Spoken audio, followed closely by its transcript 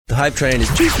The hype train is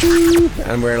choo-choo,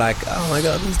 and we're like, oh my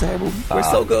god, this is terrible. We're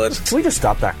so good. Can we just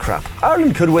stop that crap?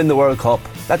 Ireland could win the World Cup.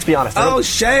 Let's be honest. Oh,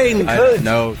 Shane! Could.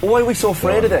 No. Why are we so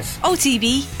afraid of this?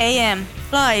 OTB AM.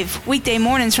 Live, weekday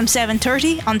mornings from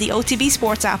 7:30 on the OTB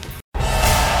Sports app.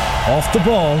 Off the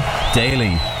Ball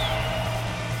Daily.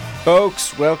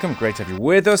 Folks, welcome. Great to have you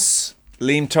with us.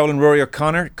 Liam Toll and Rory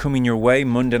O'Connor coming your way.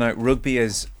 Monday Night Rugby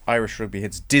as Irish rugby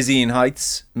hits dizzying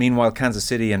heights. Meanwhile, Kansas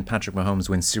City and Patrick Mahomes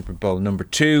win Super Bowl number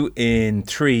 2 in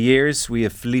 3 years. We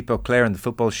have Philippe Auclair on the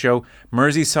football show.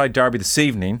 Merseyside derby this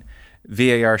evening.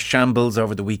 VAR shambles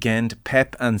over the weekend.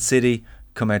 Pep and City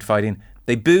come out fighting.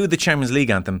 They boo the Champions League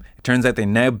anthem. It turns out they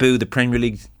now boo the Premier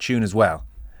League tune as well.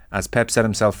 As Pep said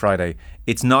himself Friday,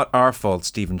 it's not our fault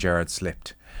Steven Gerrard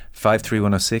slipped.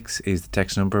 53106 is the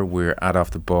text number. We're at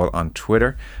Off the Ball on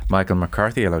Twitter. Michael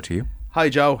McCarthy, hello to you. Hi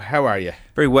Joe, how are you?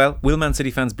 Very well. Will Man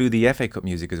City fans boo the FA Cup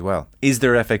music as well? Is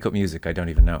there FA Cup music? I don't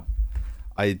even know.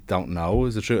 I don't know.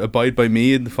 Is it true? Abide by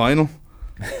me in the final?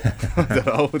 I don't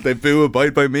know. They boo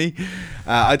Abide by me?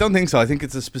 I don't think so. I think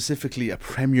it's specifically a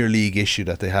Premier League issue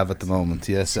that they have at the moment.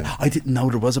 Yes, I didn't know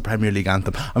there was a Premier League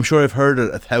anthem. I'm sure I've heard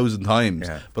it 1,000 times,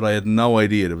 but I had no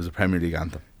idea there was a Premier League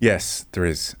anthem. Yes, there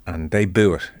is, and they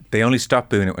boo it. They only stopped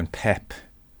booing it when Pep,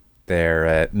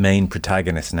 their main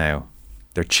protagonist now,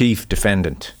 their chief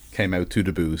defendant, came out to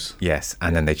the boos. Yes,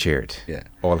 and then they cheered. Yeah,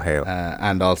 all hail.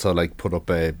 And also like put up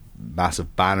a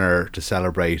massive banner to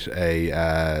celebrate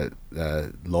a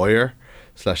lawyer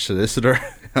 / solicitor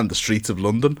on the streets of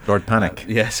London. Lord Panic.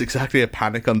 Yes, exactly, a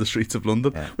panic on the streets of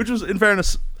London, which was, in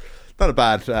fairness, not a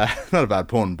bad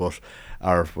pun, but.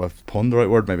 Or pun the right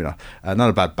word? Maybe not. Not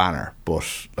a bad banner, but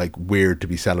like weird to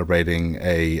be celebrating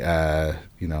a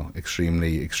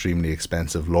extremely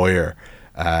expensive lawyer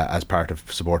as part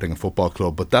of supporting a football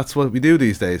club. But that's what we do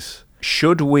these days.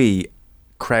 Should we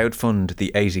crowdfund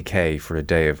the 80k for a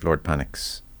day of Lord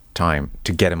Panic's time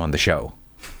to get him on the show?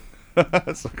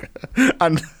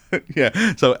 And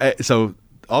yeah, so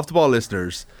Off the Ball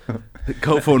listeners,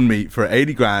 GoFundMe for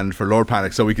 80 grand for Lord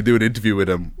Panic so we could do an interview with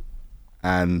him.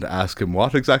 And ask him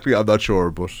what exactly? I'm not sure,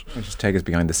 but just take us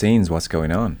behind the scenes. What's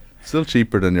going on? Still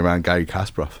cheaper than your man Gary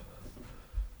Kasparov.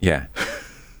 Yeah.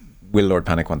 Will Lord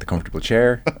Panic want the comfortable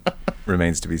chair?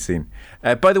 Remains to be seen.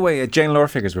 By the way, Jane Law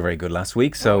figures were very good last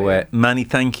week. So many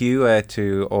thank you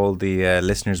to all the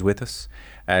listeners with us.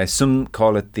 Some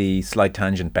call it the slight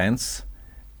tangent bounce.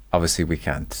 Obviously, we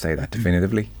can't say that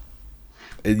definitively.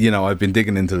 I've been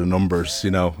digging into the numbers,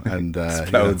 and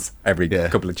explodes every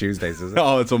couple of Tuesdays, is it?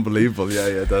 Oh, it's unbelievable.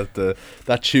 Yeah.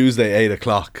 That Tuesday 8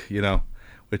 o'clock,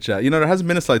 which there hasn't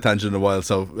been a slight tangent in a while,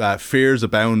 so fears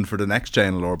abound for the next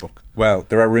Jane Law book. Well,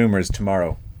 there are rumours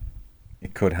tomorrow.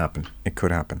 It could happen.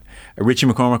 Richie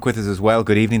McCormack with us as well.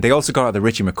 Good evening. They also got the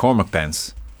Richie McCormack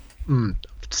bounce.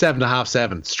 7.5,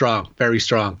 7. Strong, very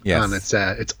strong. Yes.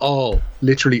 And it's all,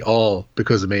 literally all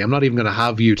because of me. I'm not even going to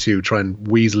have you two try and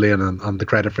weasel in on the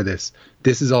credit for this.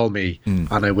 This is all me,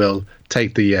 and I will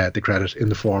take the credit in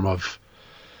the form of,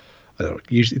 I don't know,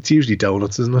 it's usually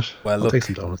donuts, isn't it? Well, I'll take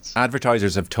some donuts.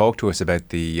 Advertisers have talked to us about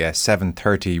the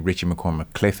 7:30 Richie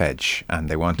McCormack cliff edge, and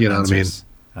they want answers.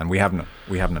 And we have none.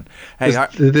 Hey,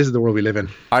 this is the world we live in.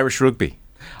 Irish rugby.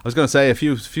 I was going to say a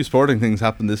few sporting things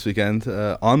happened this weekend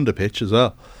on the pitch as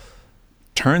well.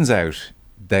 Turns out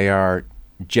they are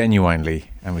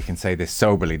genuinely, and we can say this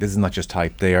soberly, this is not just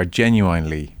hype, they are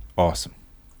genuinely awesome.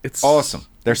 It's awesome.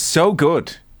 They're so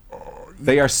good.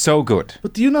 They are so good.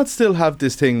 But do you not still have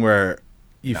this thing where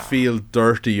you feel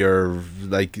dirty or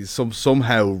like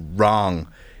somehow wrong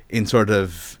in sort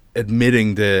of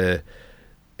admitting the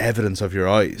evidence of your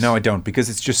eyes? No, I don't, because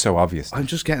it's just so obvious. I'm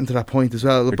just getting to that point as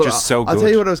well. They're just so good. I'll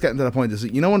tell you what I was getting to that point is,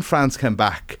 when France came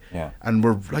back, and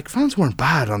we're like, France weren't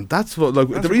bad, and that's what the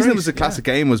reason it was a classic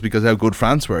game was because how good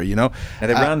France were. Now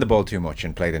they ran the ball too much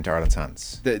and played into Ireland's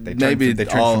hands. They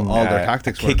turned all their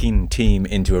tactics a kicking team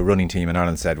into a running team, and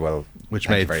Ireland said, well, which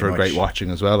made for great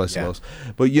watching as well, I suppose.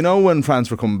 But when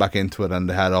France were coming back into it and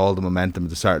they had all the momentum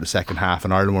at the start of the second half,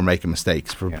 and Ireland were making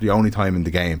mistakes for the only time in the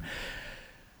game,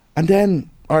 and then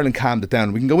Ireland calmed it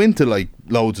down. We can go into like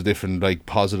loads of different like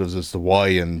positives as to why,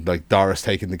 and like Doris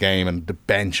taking the game and the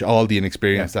bench, all the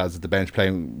inexperienced lads at the bench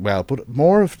playing well, but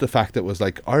more of the fact that was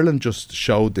like Ireland just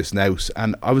showed this nous,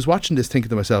 and I was watching this thinking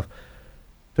to myself,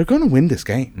 they're going to win this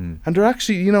game, and they're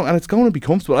actually, and it's going to be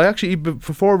comfortable. I actually,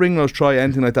 before Ringrose try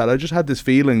anything like that, I just had this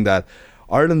feeling that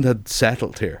Ireland had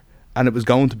settled here and it was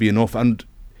going to be enough. And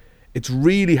it's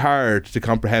really hard to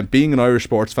comprehend being an Irish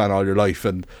sports fan all your life,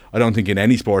 and I don't think in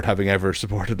any sport having ever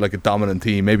supported like a dominant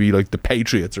team, maybe like the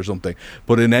Patriots or something,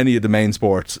 but in any of the main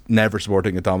sports never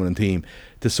supporting a dominant team,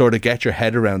 to sort of get your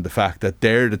head around the fact that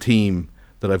they're the team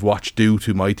that I've watched do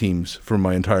to my teams for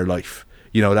my entire life.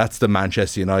 You know, that's the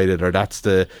Manchester United or that's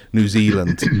the New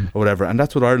Zealand or whatever. And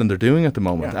that's what Ireland are doing at the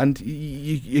moment. Yeah. And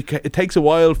it takes a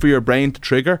while for your brain to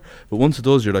trigger. But once it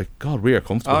does, you're like, God, we are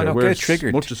comfortable here. We're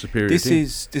triggered. Much a superior this team.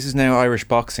 This is now Irish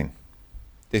boxing.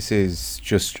 This is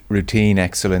just routine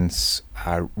excellence,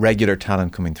 regular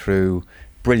talent coming through,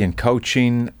 brilliant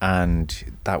coaching,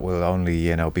 and that will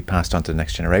only, be passed on to the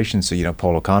next generation. So,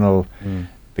 Paul O'Connell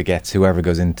begets whoever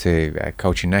goes into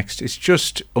coaching next. It's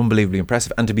just unbelievably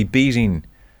impressive. And to be beating,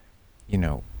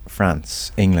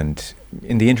 France, England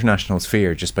in the international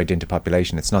sphere just by dint of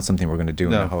population, it's not something we're going to do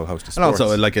in a whole host of sports. And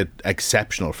also like an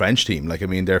exceptional French team. Like, I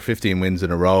mean, their 15 wins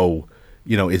in a row,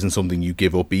 isn't something you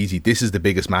give up easy. This is the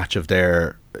biggest match of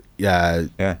their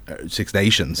Six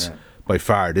Nations. Yeah. By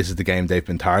far, this is the game they've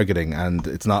been targeting, and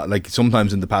it's not like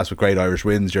sometimes in the past with great Irish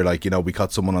wins you're like, we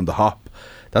caught someone on the hop.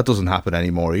 That doesn't happen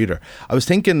anymore either. I was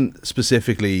thinking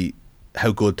specifically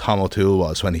how good Tom O'Toole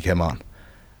was when he came on,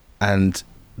 and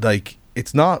like,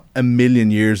 it's not a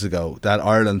million years ago that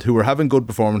Ireland, who were having good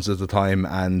performances at the time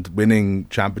and winning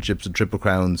championships and triple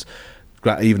crowns,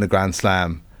 even a Grand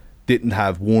Slam, didn't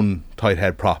have one tight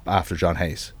head prop after John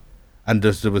Hayes. And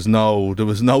there was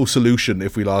no solution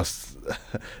if we lost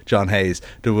John Hayes.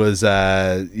 There was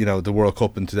the World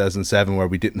Cup in 2007 where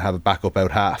we didn't have a backup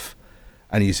out half,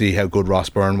 and you see how good Ross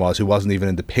Byrne was, who wasn't even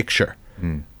in the picture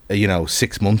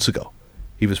 6 months ago.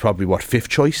 He was probably fifth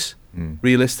choice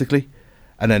realistically,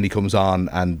 and then he comes on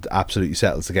and absolutely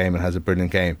settles the game and has a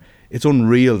brilliant game. It's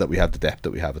unreal that we have the depth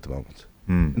that we have at the moment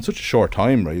in such a short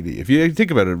time, really. If you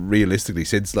think about it realistically,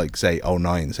 since like say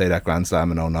 2009, say that Grand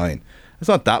Slam in 2009, it's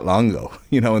not that long ago,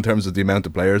 in terms of the amount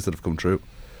of players that have come through.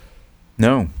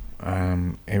 No,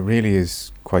 it really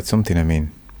is quite something. I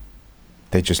mean,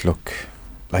 they just look,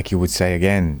 like you would say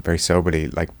again, very soberly,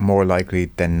 like more likely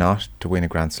than not to win a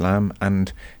Grand Slam.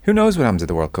 And who knows what happens at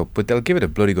the World Cup, but they'll give it a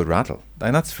bloody good rattle.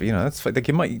 And that's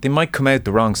like they might come out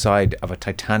the wrong side of a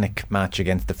titanic match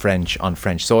against the French on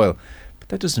French soil, but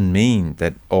that doesn't mean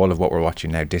that all of what we're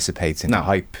watching now dissipates into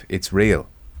hype. It's real.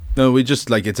 No, we just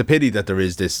it's a pity that there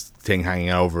is this thing hanging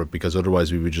over it, because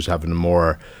otherwise we would just having a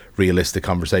more realistic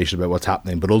conversation about what's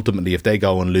happening. But ultimately, if they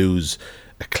go and lose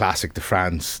a classic to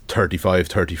France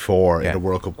 35-34 in a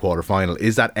World Cup quarter final,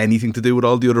 is that anything to do with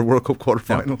all the other World Cup quarter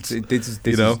finals?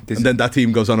 No, and then that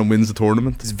team goes on and wins the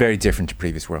tournament. It's very different to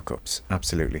previous World Cups,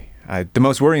 absolutely. The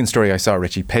most worrying story I saw,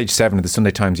 Richie, page 7 of the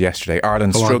Sunday Times yesterday,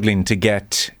 Ireland struggling to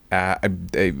get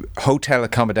a hotel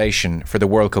accommodation for the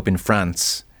World Cup in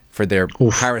France for their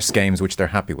Paris games, which they're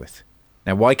happy with.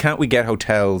 Now, why can't we get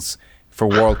hotels for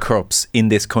World Cups in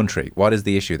this country? What is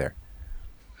the issue there?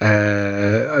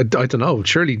 I don't know.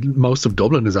 Surely most of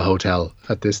Dublin is a hotel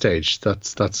at this stage.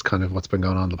 That's kind of what's been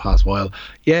going on the past while.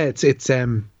 Yeah, it's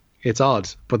odd,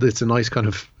 but it's a nice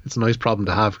problem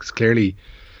to have, because clearly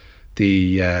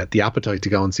the appetite to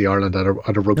go and see Ireland at a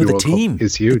Rugby World Cup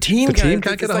is huge. The team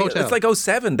can't get a hotel. It's like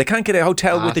 2007. They can't get a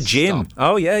hotel with a gym. Stop.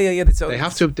 Oh yeah. They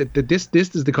have to. This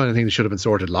is the kind of thing that should have been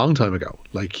sorted a long time ago,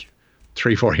 like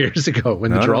 3-4 years ago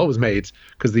when the draw was made.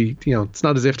 Because it's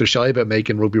not as if they're shy about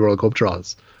making Rugby World Cup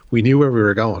draws. We knew where we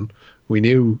were going. We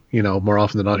knew, more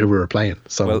often than not, who we were playing.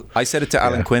 So, well, I said it to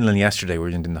Alan Quinlan yesterday. We were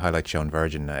in the highlight show on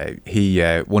Virgin. He,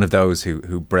 one of those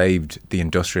who braved the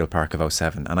industrial park of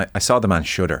 2007, and I saw the man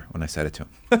shudder when I said it to him.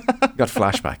 Got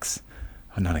flashbacks.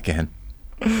 Oh, not again.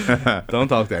 Don't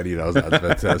talk to any of those lads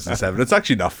about 2007. It's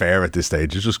actually not fair at this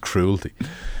stage. It's just cruelty.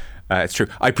 It's true.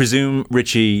 I presume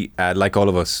Richie, like all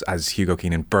of us, as Hugo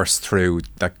Keenan, burst through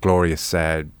that glorious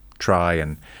try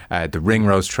and the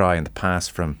Ringrose try and the pass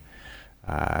from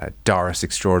Doris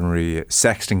Extraordinary,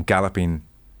 Sexton galloping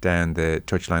down the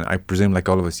touchline. I presume, like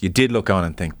all of us, you did look on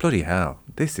and think, bloody hell,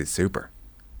 this is super.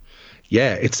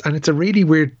 Yeah, it's a really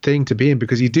weird thing to be in,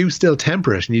 because you do still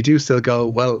temper it and you do still go,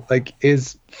 well, like,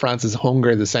 is France's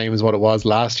hunger the same as what it was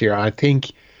last year? I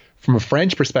think from a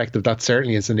French perspective, that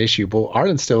certainly is an issue, but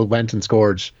Ireland still went and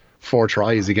scored 4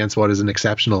 tries against what is an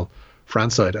exceptional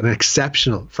France side, one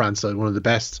of the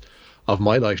best of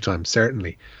my lifetime,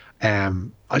 certainly.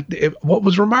 What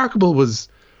was remarkable was,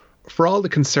 for all the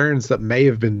concerns that may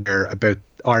have been there about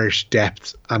Irish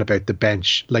depth and about the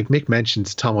bench, like Mick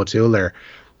mentioned Tom O'Toole there,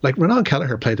 like Renan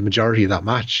Kelleher played the majority of that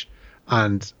match,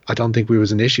 and I don't think we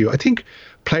was an issue. I think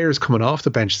players coming off the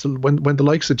bench, so when the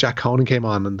likes of Jack Conan came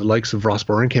on and the likes of Ross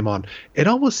Byrne came on, it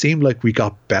almost seemed like we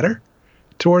got better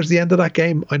towards the end of that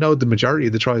game. I know the majority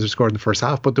of the tries were scored in the first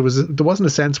half, but there wasn't a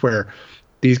sense where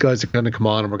these guys are going to come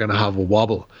on and we're going to have a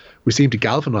wobble. We seemed to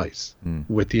galvanise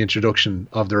with the introduction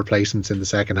of the replacements in the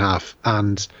second half.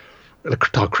 And I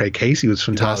thought Craig Casey was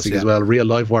fantastic as well, real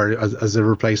live wire as a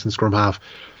replacement scrum half.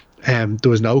 there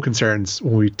was no concerns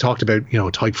when we talked about,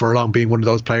 Tyke Furlong being one of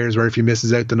those players where if he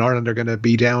misses out, then Ireland are going to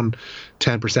be down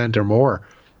 10% or more.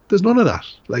 There's none of that.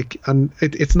 And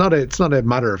it's not a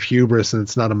matter of hubris, and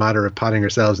it's not a matter of patting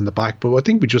ourselves in the back. But I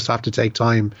think we just have to take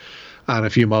time and a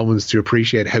few moments to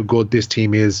appreciate how good this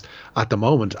team is at the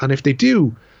moment. And if they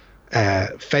do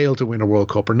fail to win a World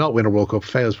Cup, or not win a World Cup,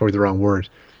 fail is probably the wrong word,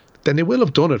 then they will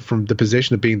have done it from the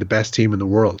position of being the best team in the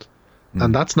world.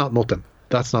 And that's not nothing.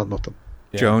 That's not nothing.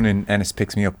 Yeah. Joan in Ennis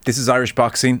picks me up. This is Irish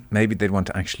boxing. Maybe they'd want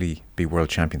to actually be world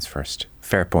champions first.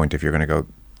 Fair point if you're going to go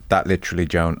that literally,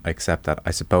 Joan. I accept that.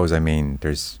 I suppose,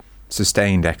 there's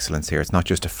sustained excellence here. It's not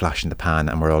just a flash in the pan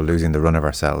and we're all losing the run of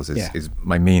ourselves is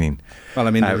my meaning. Well,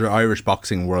 the Irish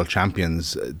boxing world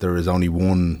champions, there is only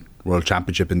one world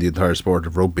championship in the entire sport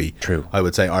of rugby. True. I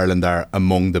would say Ireland are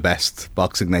among the best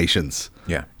boxing nations.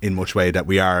 Yeah. In much way that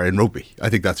we are in rugby. I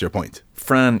think that's your point.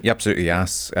 Fran, you absolutely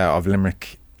asks of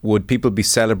Limerick, would people be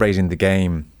celebrating the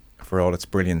game for all its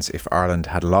brilliance if Ireland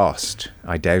had lost?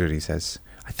 I doubt it, he says.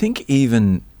 I think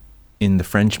even in the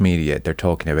French media, they're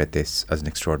talking about this as an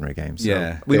extraordinary game. So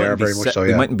yeah, we are very much so.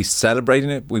 We mightn't be celebrating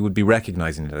it. We would be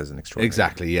recognising it as an extraordinary.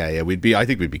 Exactly. Yeah. I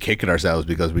think we'd be kicking ourselves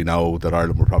because we know that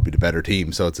Ireland were probably the better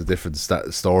team. So it's a different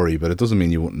story. But it doesn't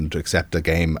mean you wouldn't accept a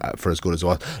game for as good as it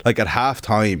was. Like at half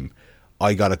time,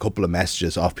 I got a couple of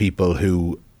messages of people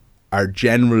who are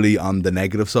generally on the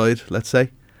negative side, let's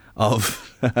say, of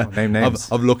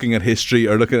of looking at history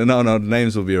or looking at the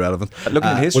names will be irrelevant. Looking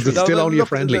at history, but it's still only a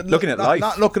friendly. Looking at life.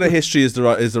 Not looking at history is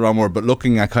the wrong word, but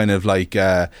looking at kind of like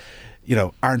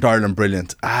aren't Ireland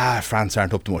brilliant? France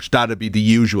aren't up to much. That'd be the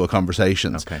usual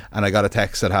conversations. Okay. And I got a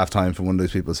text at halftime from one of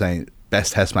those people saying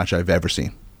best test match I've ever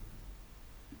seen.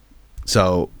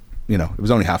 So it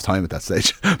was only half time at that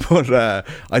stage. But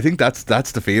I think that's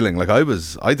the feeling. Like I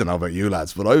don't know about you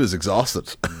lads, but I was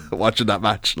exhausted watching that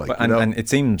match. And it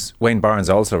seems Wayne Barnes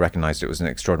also recognised it was an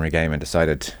extraordinary game and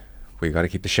decided we've got to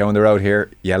keep the show on the road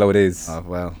here. Yellow it is. Oh,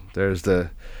 well,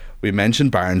 we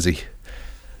mentioned Barnesy.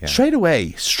 Yeah. Straight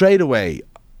away,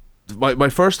 my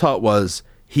first thought was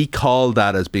he called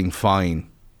that as being fine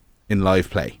in live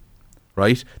play.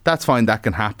 Right? That's fine, that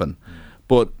can happen.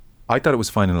 But I thought it was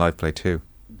fine in live play too.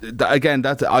 Again,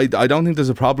 I don't think there's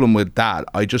a problem with that.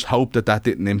 I just hope that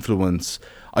didn't influence.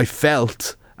 I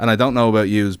felt, and I don't know about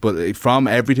yous, but from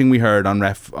everything we heard on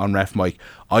ref Mike,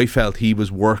 I felt he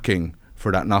was working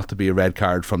for that not to be a red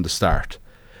card from the start.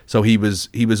 So he was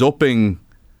upping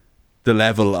the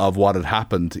level of what had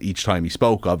happened each time he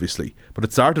spoke, obviously. But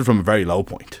it started from a very low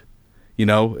point.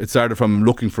 It started from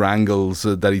looking for angles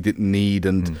that he didn't need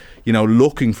and,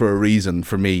 looking for a reason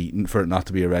for me for it not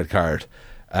to be a red card.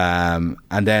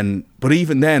 But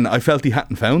even then, I felt he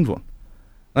hadn't found one.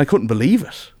 And I couldn't believe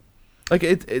it. Like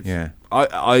it. Yeah.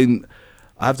 I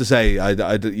have to say,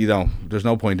 there's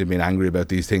no point in being angry about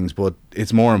these things, but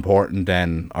it's more important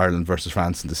than Ireland versus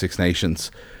France in the Six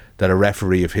Nations that a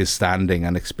referee of his standing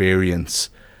and experience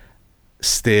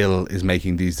still is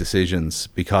making these decisions,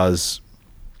 because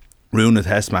ruin a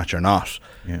test match or not.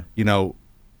 Yeah.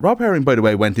 Rob Herring, by the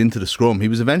way, went into the scrum. He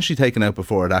was eventually taken out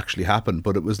before it actually happened,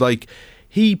 but it was like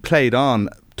he played on,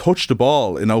 touched the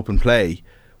ball in open play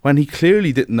when he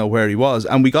clearly didn't know where he was.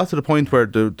 And we got to the point where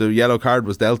the yellow card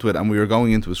was dealt with and we were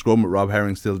going into a scrum with Rob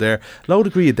Herring still there. Low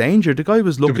degree of danger. The guy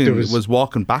was was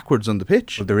walking backwards on the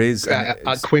pitch. Well, there is...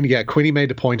 Quinny made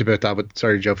a point about that, but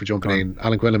sorry, Joe, for jumping in.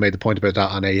 Alan Quinlan made the point about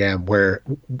that on AM, where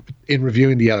in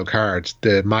reviewing the yellow cards,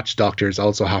 the match doctors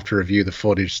also have to review the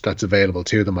footage that's available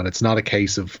to them, and it's not a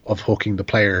case of hooking the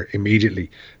player immediately,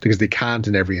 because they can't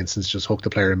in every instance just hook the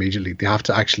player immediately. They have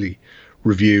to actually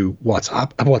review what's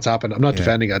happened. I'm not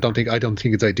defending it. I don't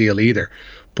think it's ideal either.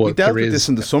 But we dealt with this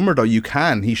in the summer, though. You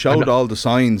can. He showed all the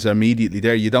signs immediately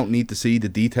there. You don't need to see the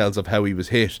details of how he was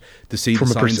hit to see the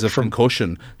signs of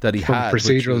concussion that he had.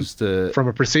 From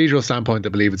a procedural standpoint, I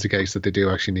believe it's a case that they do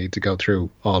actually need to go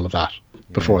through all of that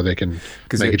before they can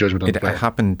make a judgment on the player. It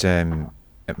happened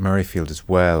at Murrayfield as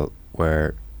well,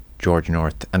 where George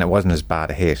North, and it wasn't as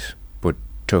bad a hit, but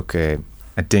took a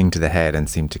ding to the head and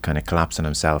seemed to kind of collapse on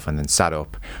himself and then sat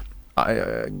up.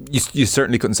 You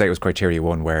certainly couldn't say it was criteria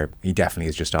 1 where he definitely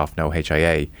is just off no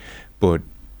HIA, but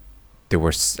there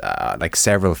were like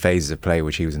several phases of play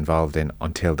which he was involved in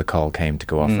until the call came to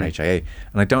go off for HIA.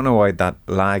 And I don't know why that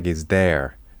lag is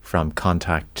there from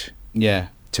contact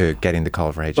to getting the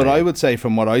call for HIA. But I would say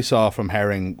from what I saw from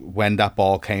Herring when that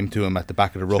ball came to him at the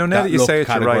back of the ruck, now that you say it,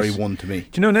 category you're right. 1 to me. Do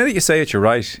you know, now that you say it, you're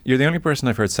right. You're the only person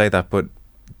I've heard say that, but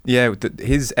yeah,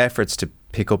 his efforts to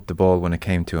pick up the ball when it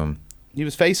came to him. He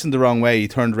was facing the wrong way. He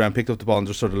turned around, picked up the ball and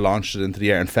just sort of launched it into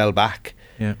the air and fell back.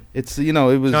 Yeah. It's, you know,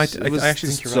 it was, No, I it was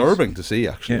actually think you're right. disturbing to see,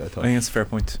 actually. Yeah, I I thought. think that's a fair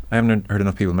point. I haven't heard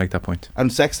enough people make that point.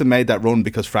 And Sexton made that run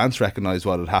because France recognised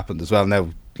what had happened as well. Now,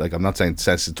 like, I'm not saying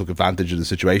Sexton took advantage of the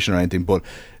situation or anything, but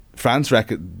France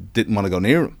didn't want to go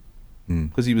near him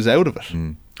because he was out of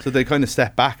it. So they kind of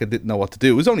stepped back and didn't know what to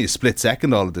do. It was only a split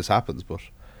second all of this happens, but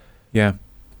Yeah,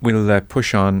 we'll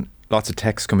push on. Lots of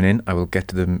texts coming in. I will get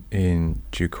to them in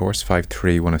due course.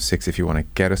 53106 if you want to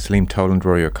get us. Liam Toland,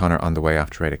 Rory O'Connor on the way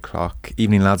after 8 o'clock.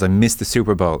 Evening, lads. I missed the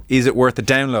Super Bowl. Is it worth a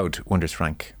download? Wonders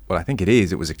Frank. Well, I think it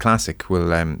is. It was a classic. We'll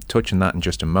touch on that in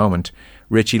just a moment.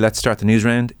 Richie, let's start the news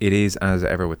round. It is, as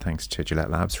ever, with thanks to Gillette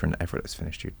Labs for an effortless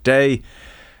finish to your day.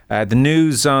 The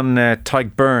news on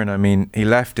Tyke Byrne. I mean, he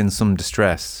left in some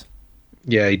distress.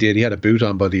 Yeah, he did. He had a boot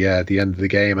on by the end of the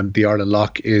game, and the Ireland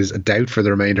lock is a doubt for the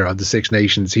remainder of the Six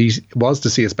Nations. He was to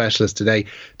see a specialist today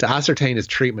to ascertain his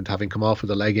treatment, having come off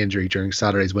with a leg injury during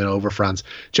Saturday's win over France.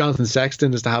 Jonathan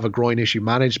Sexton is to have a groin issue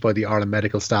managed by the Ireland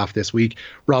medical staff this week.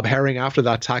 Rob Herring, after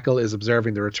that tackle, is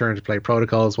observing the return to play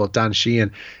protocols, while Dan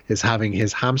Sheehan is having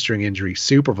his hamstring injury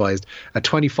supervised. A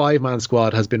 25-man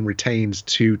squad has been retained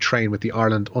to train with the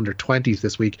Ireland under-20s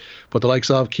this week, but the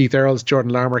likes of Keith Earls,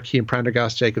 Jordan Larmour, Cian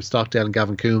Prendergast, Jacob Stockdale and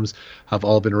Gavin Coombs have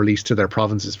all been released to their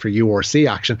provinces for URC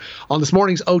action. On this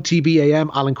morning's OTBAM,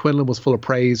 Alan Quinlan was full of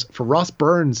praise for Ross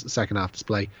Byrne's second half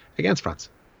display against France.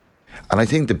 And I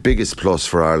think the biggest plus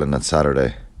for Ireland on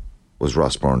Saturday was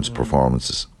Ross Byrne's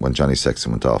performances when Johnny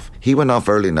Sexton went off. He went off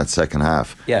early in that second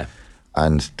half. Yeah.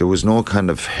 And there was no kind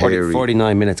of hairy...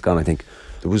 49 minutes gone, I think.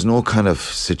 There was no kind of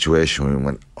situation where we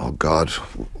went, oh God,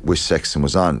 wish Sexton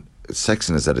was on.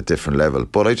 Sexton is at a different level,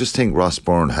 but I just think Ross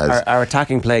Byrne has... Our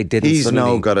attacking play didn't He's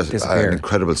now got disappear. an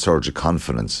incredible surge of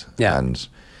confidence. Yeah. And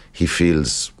he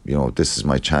feels, you know, this is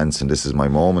my chance and this is my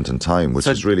moment in time, which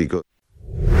is really good.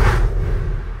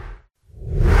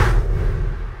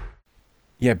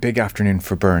 Yeah, big afternoon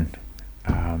for Byrne.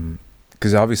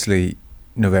 Because obviously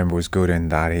November was good in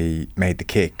that he made the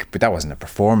kick, but that wasn't a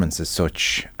performance as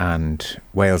such. And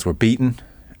Wales were beaten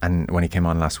and when he came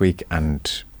on last week,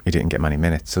 and he didn't get many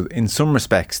minutes. So in some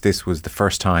respects, this was the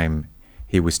first time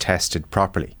he was tested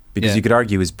properly. Because you could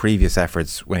argue his previous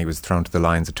efforts when he was thrown to the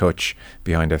lines a touch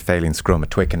behind a failing scrum at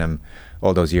Twickenham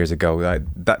all those years ago,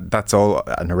 that's all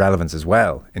an irrelevance as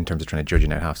well in terms of trying to judge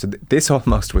an out half. So this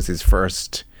almost was his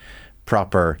first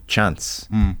proper chance.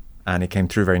 And he came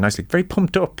through very nicely. Very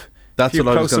pumped up. That's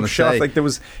what I was going to say. Like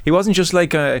he wasn't just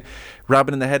like a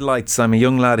rabbit in the headlights. I'm a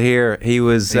young lad here. He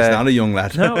was. He's not a young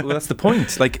lad. No, well, that's the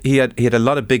point. Like he had a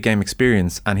lot of big game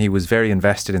experience, and he was very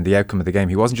invested in the outcome of the game.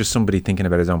 He wasn't just somebody thinking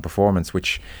about his own performance,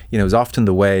 which is often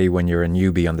the way when you're a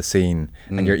newbie on the scene,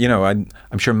 and you're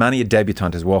I'm sure many a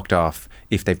debutant has walked off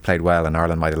if they've played well and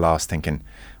Ireland might have lost, thinking,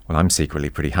 well, I'm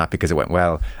secretly pretty happy because it went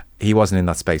well. He wasn't in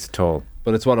that space at all.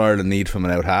 But it's what Ireland need from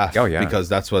an out half. Oh yeah, because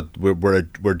that's what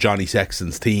we're Johnny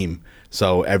Sexton's team.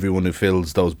 So everyone who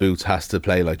fills those boots has to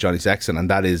play like Johnny Sexton, and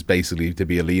that is basically to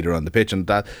be a leader on the pitch. And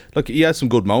that, look, he had some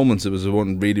good moments. It was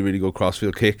one really, really good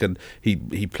crossfield kick, and he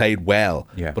played well.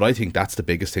 Yeah. But I think that's the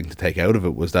biggest thing to take out of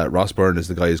it was that Ross Byrne is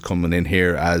the guy who's coming in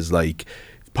here as like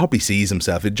probably sees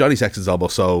himself. Johnny Sexton's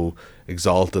almost so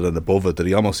exalted and above it that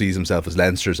he almost sees himself as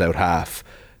Leinster's out half.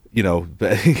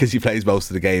 Because he plays most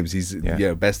of the games. He's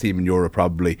best team in Europe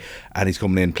probably, and he's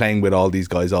coming in playing with all these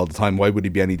guys all the time. Why would he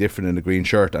be any different in a green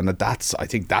shirt? And I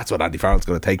think that's what Andy Farrell's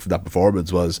going to take from that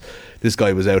performance was this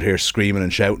guy was out here screaming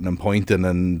and shouting and pointing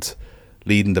and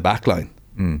leading the back line,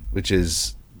 which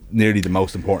is nearly the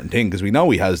most important thing because we know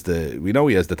he has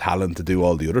the talent to do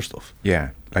all the other stuff. Yeah,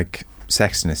 like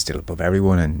Sexton is still above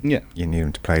everyone, and you need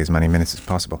him to play as many minutes as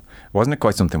possible. Wasn't it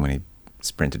quite something when he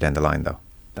sprinted down the line though?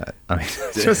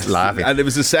 Just laughing. And it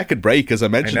was the second break, as I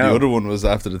mentioned. The other one was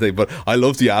after the thing. But I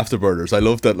love the afterburners. I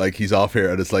love that like he's off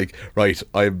here and it's like, right,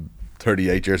 I'm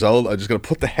 38 years old. I'm just going to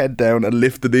put the head down and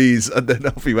lift the knees, and then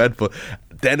off he went. But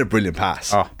then a brilliant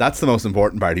pass. That's the most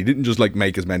important part. He didn't just like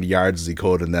make as many yards as he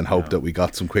could and then hope that we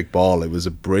got some quick ball. It was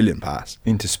a brilliant pass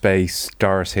into space.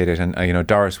 Doris hit it, and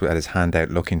Doris had his hand out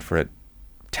looking for it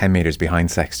 10 metres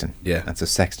behind Sexton. Yeah, and so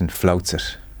Sexton floats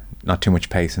it. Not too much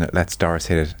pace in it, lets Doris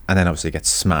hit it, and then obviously gets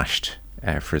smashed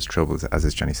for his troubles, as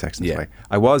is Johnny Sexton's way.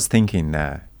 I was thinking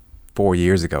 4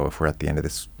 years ago, if we're at the end of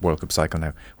this World Cup cycle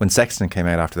now, when Sexton came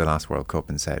out after the last World Cup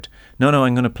and said, no,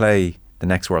 I'm going to play the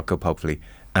next World Cup hopefully,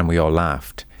 and we all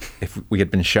laughed. If we had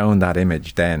been shown that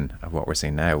image then of what we're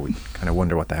seeing now, we'd kind of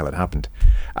wonder what the hell had happened.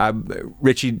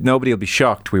 Richie, nobody will be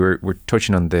shocked. We're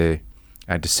touching on the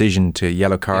decision to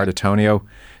yellow card Antonio.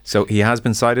 So he has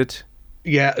been cited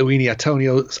Yeah, Uini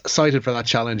Antonio cited for that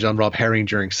challenge on Rob Herring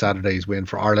during Saturday's win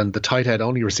for Ireland. The tight head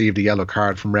only received a yellow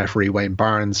card from referee Wayne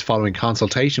Barnes following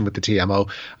consultation with the TMO,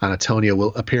 and Antonio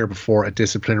will appear before a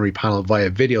disciplinary panel via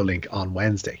video link on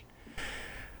Wednesday.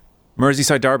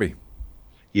 Merseyside derby.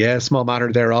 Yeah, small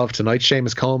matter thereof. Tonight,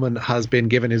 Seamus Coleman has been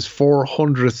given his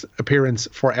 400th appearance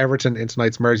for Everton in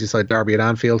tonight's Merseyside derby at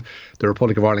Anfield. The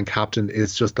Republic of Ireland captain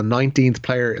is just the 19th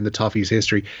player in the Toffees'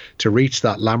 history to reach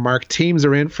that landmark. Teams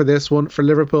are in for this one. For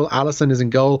Liverpool, Alisson is in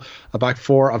goal. A back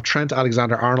four of Trent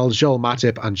Alexander-Arnold, Joel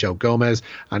Matip and Joe Gomez.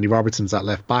 Andy Robertson's at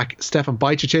left back. Stefan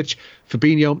Bajcetic,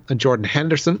 Fabinho and Jordan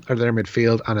Henderson are their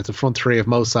midfield, and it's a front three of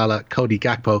Mo Salah, Cody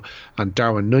Gakpo and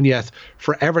Darwin Nunez.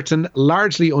 For Everton,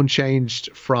 largely unchanged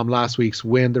from last week's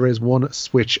win. There is one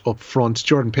switch up front.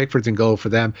 Jordan Pickford's in goal for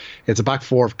them. It's a back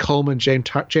four of Coleman, James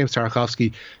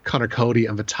Tarkowski, Connor Cody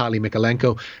and Vitaly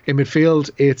Mikalenko. In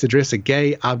midfield, it's Idrissa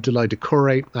Gueye, Abdoulaye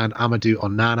Doucouré and Amadou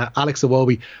Onana. Alex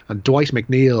Iwobi and Dwight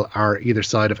McNeil are either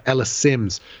side of Ellis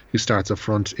Sims, who starts up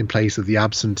front in place of the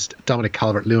absent Dominic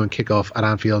Calvert-Lewin. Kickoff at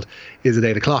Anfield is at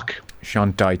 8 o'clock.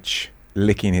 Sean Dyche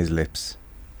licking his lips.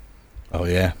 Oh,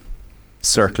 yeah.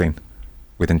 Circling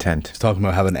with intent. He's talking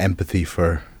about having empathy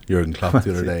for Jurgen Klopp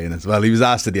the other day, and as well, he was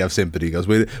asked, did he have sympathy? He goes,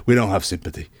 we don't have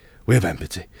sympathy, we have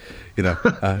empathy. You know,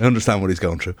 I understand what he's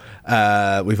going through.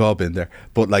 We've all been there,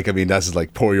 but like, I mean, that's just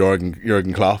like poor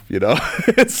Jurgen Klopp. You know,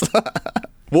 it's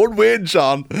one win,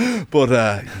 Sean, but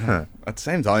at the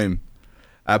same time.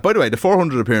 By the way, the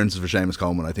 400 appearances for Seamus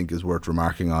Coleman, I think, is worth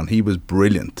remarking on. He was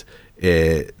brilliant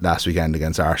last weekend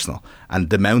against Arsenal, and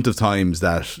the amount of times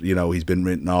that, you know, he's been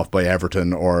written off by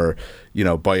Everton, or, you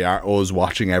know, by us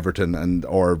watching Everton, and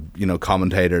or, you know,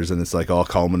 commentators, and it's like, oh,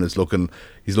 Coleman is looking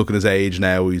his age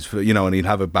now, he's, you know, and he'll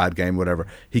have a bad game, whatever.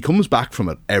 He comes back from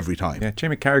it every time. Yeah,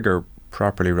 Jamie Carragher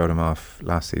properly wrote him off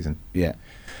last season. Yeah,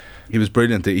 he was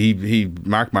brilliant. He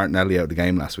marked Martinelli out of the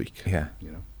game last week. Yeah,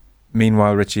 you know.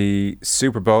 Meanwhile, Richie,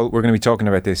 Super Bowl, we're going to be talking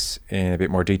about this in a bit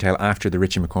more detail after the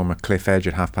Richie McCormack Cliff Edge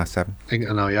at 7:30.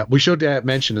 I know, yeah. We should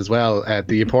mention as well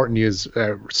the important news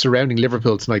surrounding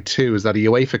Liverpool tonight too, is that a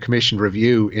UEFA commissioned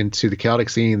review into the chaotic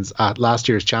scenes at last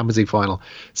year's Champions League final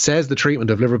says the treatment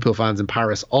of Liverpool fans in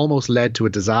Paris almost led to a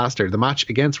disaster. The match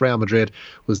against Real Madrid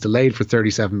was delayed for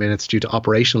 37 minutes due to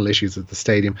operational issues at the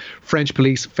stadium. French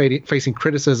police facing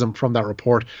criticism from that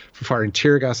report for firing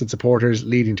tear gas at supporters,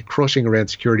 leading to crushing around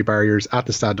security barriers at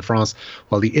the Stade de France,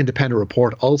 while the independent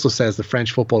report also says the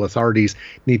French football authorities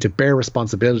need to bear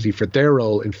responsibility for their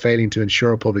role in failing to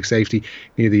ensure public safety.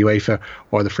 Neither the UEFA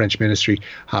or the French ministry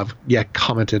have yet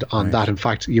commented on that. In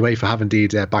fact, UEFA have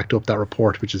indeed backed up that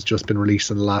report, which has just been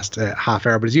released in the last half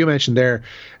hour. But as you mentioned there,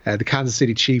 the Kansas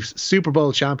City Chiefs, Super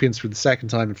Bowl champions for the second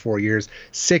time in 4 years,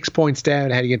 6 points down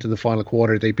heading into the final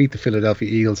quarter. They beat the Philadelphia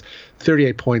Eagles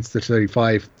 38 points to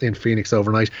 35 in Phoenix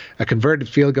overnight. A converted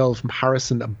field goal from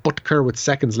Harrison Butker with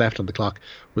seconds left on the clock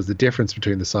was the difference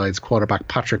between the sides. Quarterback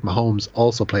Patrick Mahomes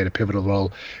also played a pivotal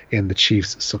role in the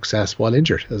Chiefs' success, while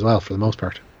injured as well for the most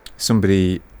part.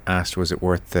 Somebody asked, was it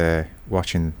worth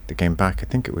watching the game back? I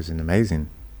think it was an amazing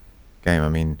game. I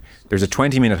mean, there's a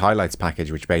 20-minute highlights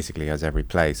package which basically has every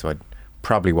play, so I'd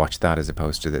probably watch that as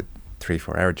opposed to the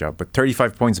 3-4 hour job. But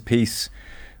 35 points apiece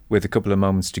with a couple of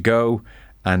moments to go,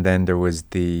 and then there was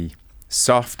the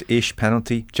soft-ish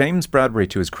penalty. James Bradbury,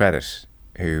 to his credit,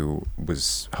 who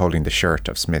was holding the shirt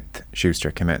of Smith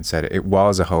Schuster, came out and said it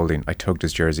was a holding. I tugged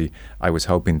his jersey. I was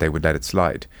hoping they would let it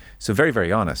slide. So very,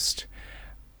 very honest.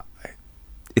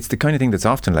 It's the kind of thing that's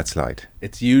often let slide.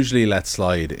 It's usually let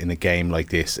slide in a game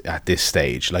like this at this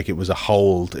stage. Like, it was a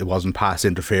hold, it wasn't pass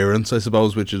interference, I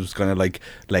suppose, which is kind of like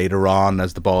later on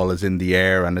as the ball is in the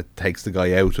air and it takes the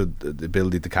guy out with the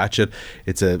ability to catch it.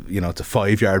 It's a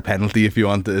 5-yard penalty if you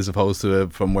want, as opposed to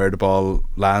from where the ball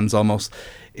lands almost.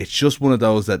 It's just one of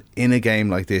those that in a game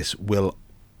like this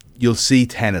you'll see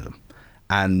 10 of them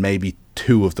and maybe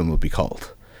 2 of them will be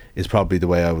called, is probably the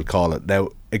way I would call it.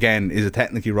 Now, again, is it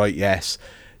technically right? Yes.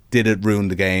 Did it ruin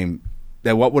the game?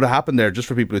 Now, what would have happened there, just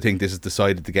for people who think this has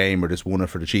decided the game or this won it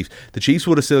for the Chiefs, the Chiefs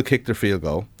would have still kicked their field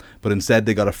goal, but instead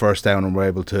they got a first down and were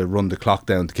able to run the clock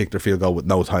down to kick their field goal with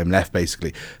no time left,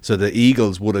 basically. So the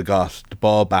Eagles would have got the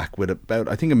ball back with about,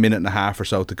 I think, a minute and a half or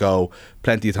so to go,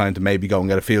 plenty of time to maybe go and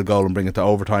get a field goal and bring it to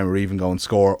overtime, or even go and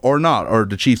score, or not, or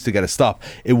the Chiefs to get a stop.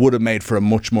 It would have made for a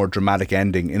much more dramatic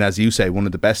ending, and as you say, one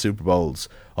of the best Super Bowls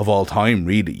of all time,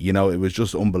 really. You know, it was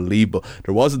just unbelievable.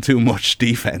 There wasn't too much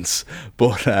defense,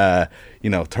 but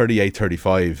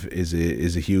 38-35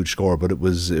 is a huge score, but it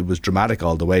was dramatic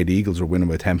all the way. The Eagles were winning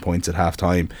by 10 points at half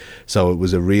time, so it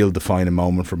was a real defining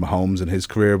moment for Mahomes in his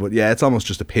career. But yeah, it's almost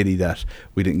just a pity that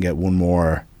we didn't get one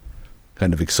more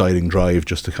kind of exciting drive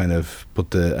just to kind of put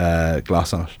the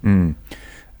gloss on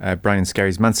it. Brian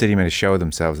Scary's Man City made a show of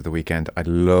themselves at the weekend. I'd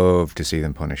love to see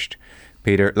them punished.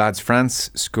 Peter, lads, France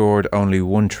scored only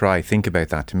one try. Think about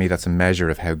that. To me, that's a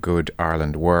measure of how good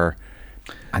Ireland were.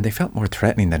 And they felt more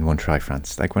threatening than one try,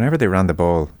 France. Like, whenever they ran the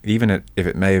ball, even if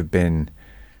it may have been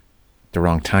the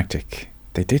wrong tactic,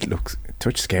 they did look a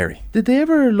touch scary. Did they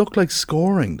ever look like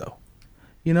scoring, though?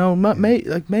 You know,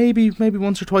 maybe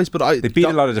once or twice, but they beat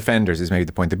a lot of defenders. Is maybe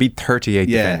the point. They beat 38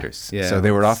 defenders, so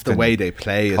they were often the way they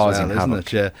play as well, isn't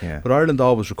havoc. it? Yeah. But Ireland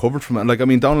always recovered from it. Like, I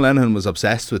mean, Donal Lenihan was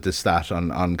obsessed with this stat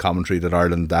on commentary that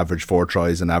Ireland averaged 4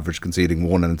 tries and average conceding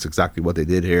 1, and it's exactly what they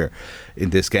did here in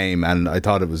this game. And I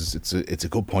thought it's a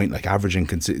good point. Like, averaging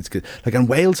and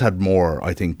Wales had more,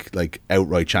 I think, like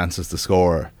outright chances to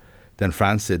score than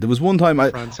France did. There was one time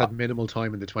France had minimal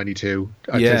time in the 22.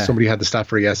 Somebody had the stat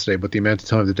for it yesterday, but the amount of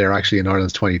time that they're actually in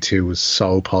Ireland's 22 was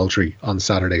so paltry on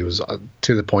Saturday. It was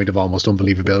to the point of almost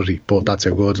unbelievability, but that's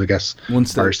how good, I guess,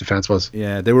 Irish defence was.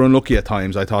 Yeah, they were unlucky at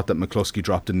times. I thought that McCluskey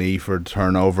dropped a knee for a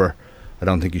turnover. I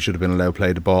don't think he should have been allowed to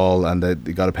play the ball, and they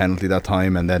got a penalty that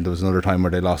time, and then there was another time where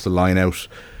they lost a line out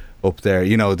up there.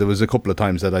 You know, there was a couple of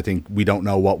times that I think we don't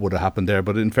know what would have happened there,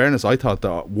 but in fairness, I thought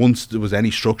that once there was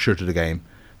any structure to the game,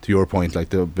 to your point, like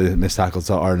the missed tackles,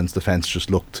 Ireland's defence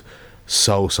just looked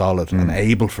so solid and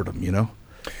able for them, you know.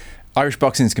 Irish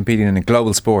boxing is competing in a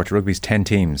global sport. Rugby's 10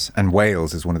 teams, and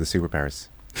Wales is one of the superpowers.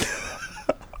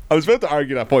 I was about to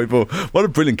argue that point, but what a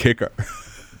brilliant kicker.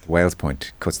 The Wales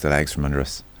point cuts the legs from under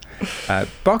us.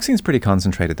 Boxing's pretty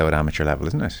concentrated though at amateur level,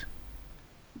 isn't it?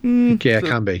 Yeah, it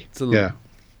can be.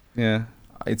 Yeah.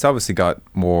 It's obviously got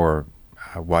more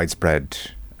widespread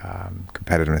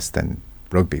competitiveness than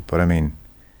rugby, but I mean,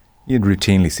 you'd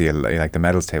routinely see like the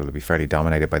medals table would be fairly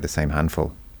dominated by the same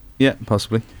handful. Yeah,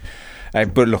 possibly.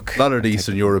 But look, a lot of the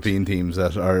Eastern European teams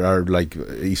that are like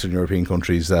Eastern European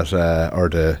countries that are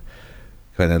the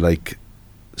kind of like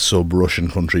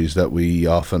sub-Russian countries that we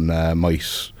often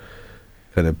might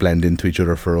kind of blend into each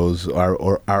other for us,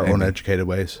 our uneducated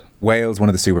ways. Wales, one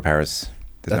of the superpowers.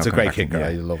 That's a great kicker.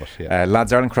 I love it. Yeah.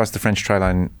 Lads, Ireland crossed the French try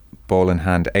line, ball in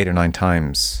hand 8 or 9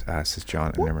 times, says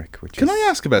John in Limerick. Can I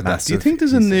ask about that? Do you think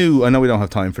there's a new... I know we don't have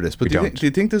time for this, but do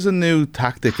you think there's a new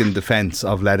tactic in defence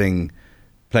of letting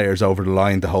players over the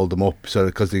line to hold them up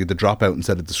because they get the drop out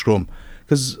instead of the scrum?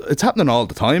 Because it's happening all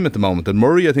the time at the moment. And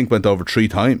Murray, I think, went over 3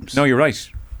 times. No, you're right.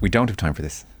 We don't have time for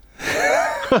this.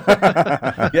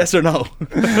 Yes or no?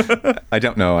 I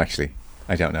don't know, actually.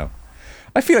 I don't know.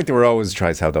 I feel like there were always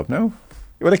tries held up, no?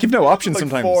 Well, like, you've no option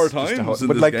sometimes. 4 times in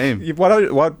this game.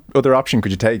 What other option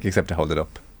could you take except to hold it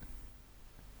up?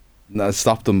 No,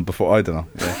 stop them before. I don't know.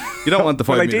 Yeah. You don't want the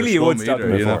 5 well, ideally you would stop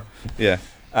them before. Yeah.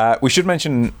 We should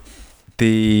mention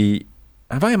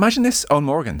have I imagined this? Owen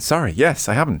Morgan. Sorry. Yes,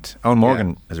 I haven't. Owen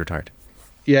Morgan is retired.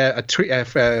 Yeah, a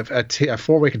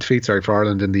 4-wicket defeat, for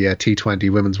Ireland in the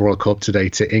T20 Women's World Cup today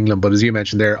to England. But as you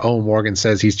mentioned there, Owen Morgan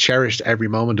says he's cherished every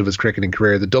moment of his cricketing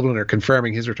career. The Dubliner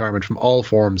confirming his retirement from all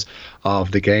forms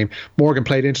of the game. Morgan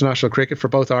played international cricket for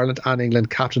both Ireland and England,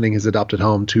 captaining his adopted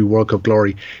home to World Cup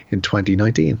glory in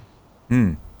 2019.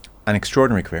 An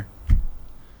extraordinary career.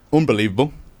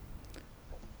 Unbelievable.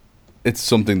 It's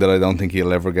something that I don't think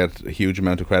he'll ever get a huge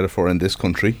amount of credit for in this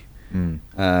country.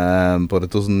 But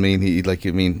it doesn't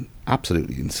mean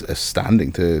absolutely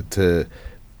outstanding to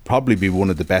probably be one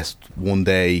of the best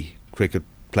one-day cricket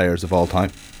players of all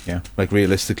time. Yeah, like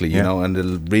realistically, you know, and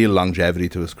the real longevity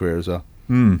to his career as well.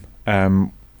 We'll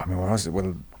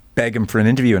beg him for an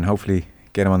interview and hopefully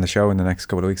get him on the show in the next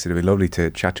couple of weeks. It'll be lovely to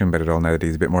chat to him about it all now that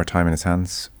he's a bit more time in his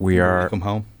hands. We are come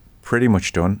home. Pretty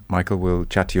much done. Michael, we'll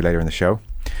chat to you later in the show.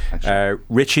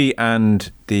 Richie and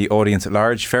the audience at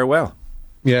large, farewell.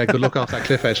 Yeah, good luck off that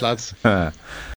cliff edge, lads.